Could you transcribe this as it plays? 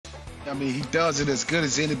I mean, he does it as good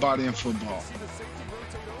as anybody in football.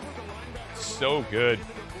 So good.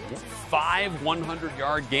 5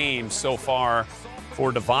 100-yard games so far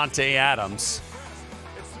for Davante Adams.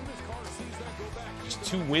 Just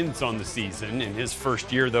 2 wins on the season in his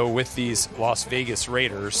first year, though, with these Las Vegas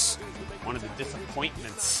Raiders. One of the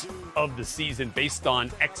disappointments of the season based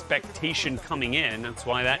on expectation coming in. That's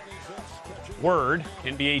why that word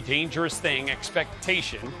can be a dangerous thing,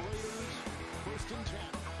 expectation.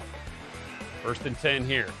 1st and 10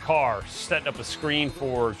 here. Carr setting up a screen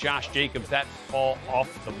for Josh Jacobs. That ball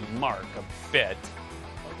off the mark a bit.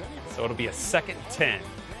 So it'll be a 2nd and 10.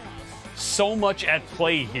 So much at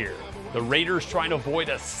play here. The Raiders trying to avoid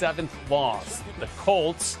a 7th loss. The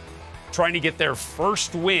Colts trying to get their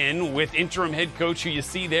first win with interim head coach who you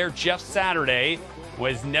see there, Jeff Saturday, who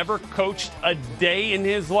has never coached a day in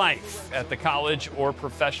his life at the college or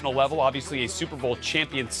professional level. Obviously a Super Bowl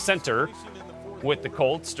champion center with the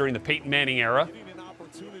Colts during the Peyton Manning era.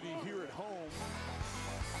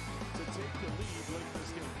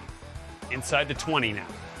 Inside the 20 now.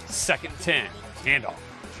 2nd 10. Handoff.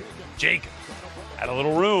 Jacob had a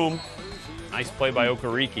little room. Nice play by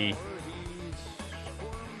Okereke.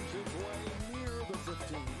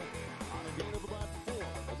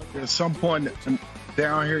 At some point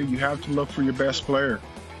down here, you have to look for your best player.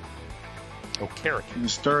 Okereke. You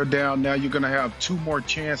stir it down. Now you're going to have 2 more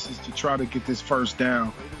chances to try to get this first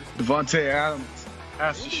down. Davante Adams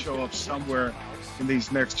has to show up somewhere in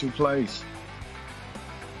these next 2 plays.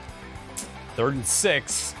 3rd and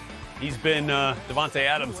 6. He's been, Davante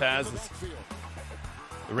Adams has.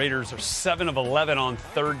 The Raiders are 7 of 11 on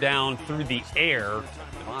 3rd down through the air.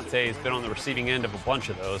 Davante has been on the receiving end of a bunch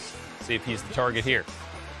of those. See if he's the target here.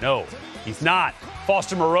 No, he's not.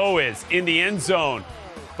 Foster Moreau is in the end zone.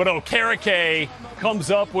 But Okereke comes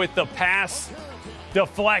up with the pass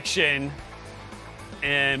deflection.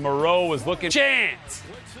 And Moreau was looking. Chance.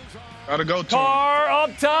 Gotta go to Carr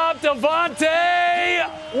up top. Davante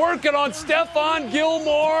working on Stephon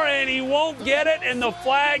Gilmore, and he won't get it, and the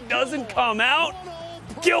flag doesn't come out.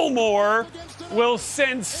 Gilmore will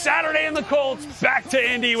send Saturday and the Colts back to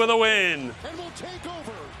Indy with a win.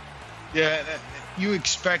 Yeah, you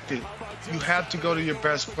expect it. You have to go to your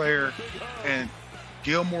best player, and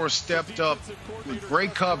Gilmore stepped up with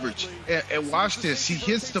great coverage. And watch this. He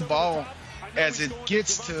hits the ball as it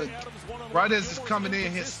gets to, right as it's coming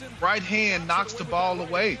in, his right hand knocks the ball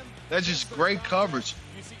away. That's just great coverage.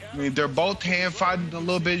 I mean, they're both hand fighting a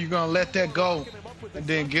little bit. You're going to let that go. And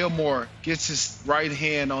then Gilmore gets his right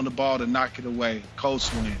hand on the ball to knock it away.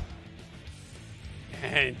 Colts win.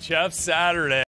 And Jeff Saturday.